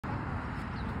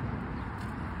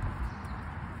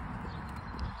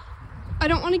I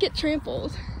don't want to get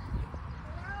trampled.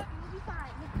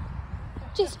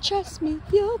 Just trust me,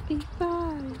 you'll be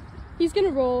fine. He's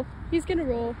gonna roll. He's gonna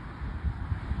roll.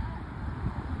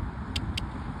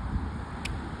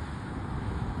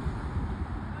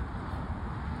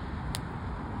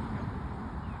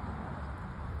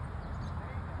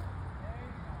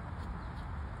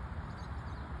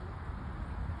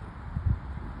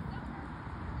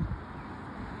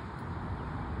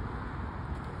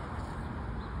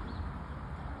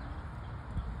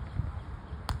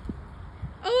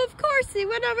 Oh, of course, he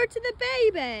went over to the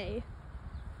baby.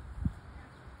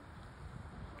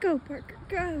 Go, Parker,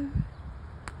 go.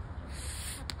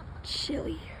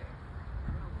 Chilly.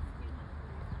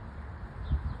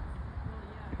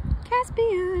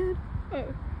 Caspian.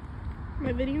 Oh,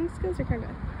 my videoing skills are kind of...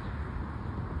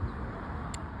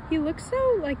 He looks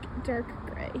so, like, dark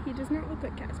gray. He does not look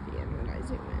like Caspian when I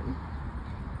zoom in.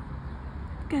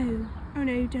 Go. Oh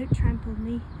no, don't trample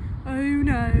me. Oh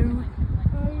no.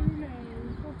 Oh no.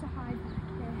 To hide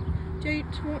back here.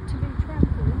 Don't want to be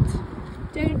trampled.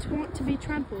 Don't want to be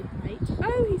trampled, mate.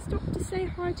 Oh, he stopped to say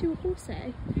hi to a horse.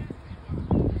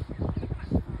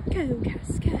 Go,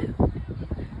 Cass, go.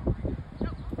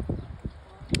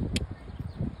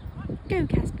 Go,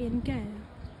 Caspian, go.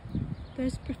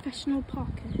 There's professional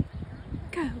Parker.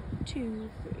 Go. 2,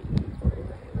 3, 4.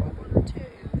 1, 2,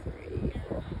 3,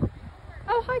 4.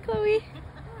 Oh, hi, Chloe.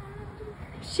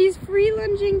 She's free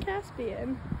lunging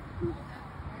Caspian.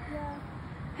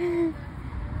 I'm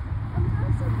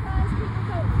so surprised people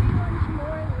don't free lunge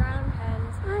more in round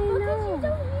pens. I know. Because you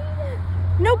don't need it.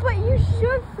 No, but you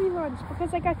should free lunge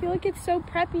because, like, I feel like it's so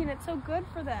preppy and it's so good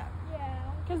for them.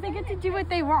 Yeah. Because they get to do what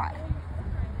they want.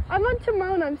 I'm on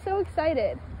Timon. I'm so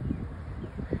excited.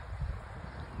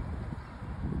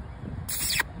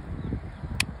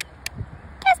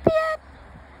 Caspian!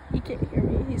 He can't hear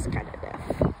me. He's kind of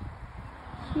deaf.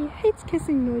 He hates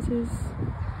kissing noises.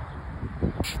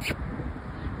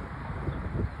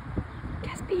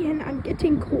 Caspian, I'm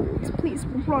getting cold. Please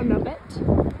run a bit.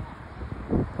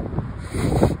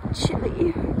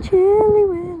 Chilly. Chilly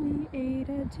willy, ate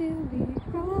a chili.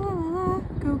 La la la.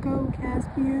 Go, go,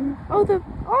 Caspian. Oh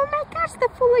my gosh, the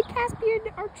Full and Caspian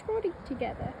are trotting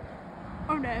together.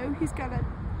 Oh no, he's gonna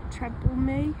trample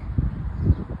me.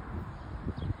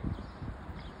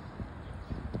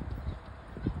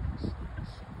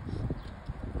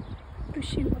 Oh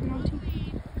shoot, I'm naughty.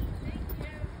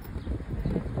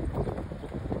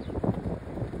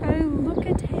 Oh, look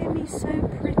at him, he's so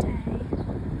pretty.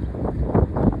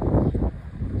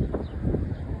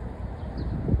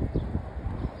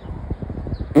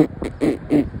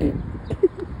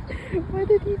 Why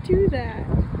did he do that?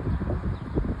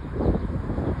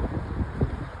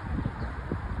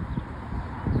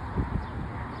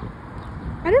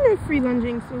 I don't know if free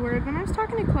lunging's the word. When I was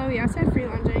talking to Chloe, I said free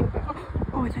lunging, but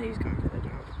oh, I thought he was going for the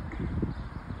jump.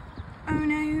 Oh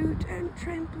no, don't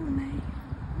trample me.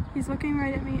 He's looking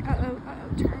right at me. Uh-oh,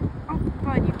 turn. Oh,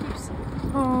 bud, you keep...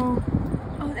 Oh,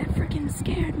 that freaking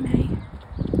scared me.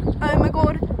 Oh my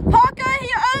god. Parker, he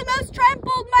almost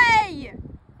trampled me!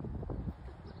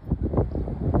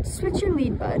 Switch your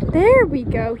lead, bud. There we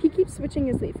go. He keeps switching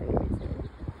his lead for no reason.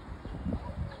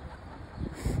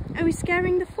 Oh, he's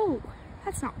scaring the fool.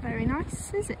 That's not very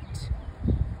nice, is it?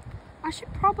 I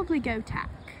should probably go tack.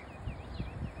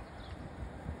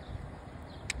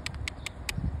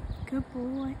 Good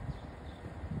boy.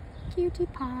 Cutie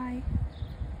pie.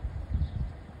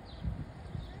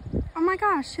 Oh my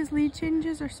gosh, his lead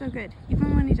changes are so good.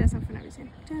 Even when he does them for no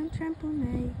reason. Don't trample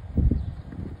me.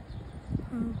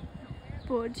 Oh.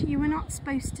 Bud, you were not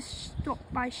supposed to stop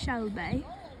by Shelby.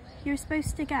 You were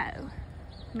supposed to go.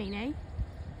 Meanie.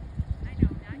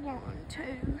 1,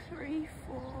 2, 3,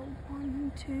 4.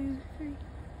 1, 2, 3.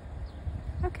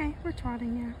 Okay, we're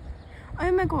trotting now.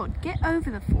 Oh my god, get over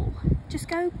the fall. Just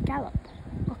go gallop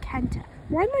or canter.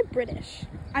 Why am I British?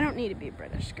 I don't need to be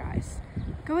British, guys.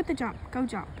 Go with the jump. Go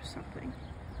jump or something.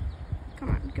 Come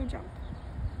on, go jump.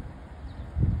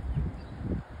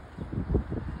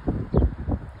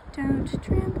 Don't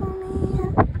trample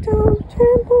me. Don't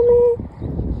trample me.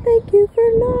 Thank you for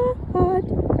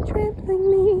not trampling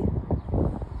me.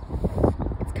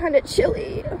 It's kind of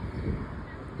chilly.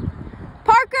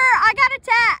 Parker, I got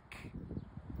attack.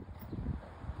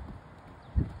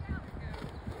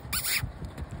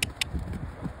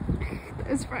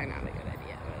 It's probably not a good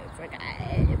idea, but it's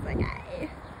okay. It's okay.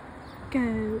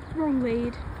 Go. Wrong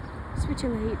lead. Switch a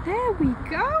lead. There we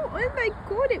go. Oh my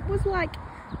god, it was like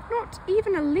not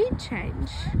even a lead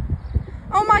change.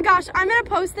 Oh my gosh, I'm gonna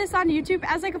post this on YouTube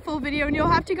as like a full video and you'll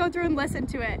have to go through and listen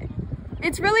to it.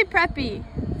 It's really preppy.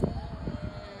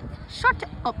 Shut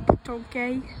up,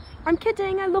 donkey. I'm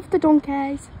kidding, I love the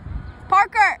donkeys.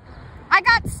 Parker, I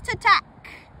got to tack.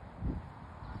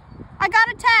 I got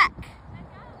a tack.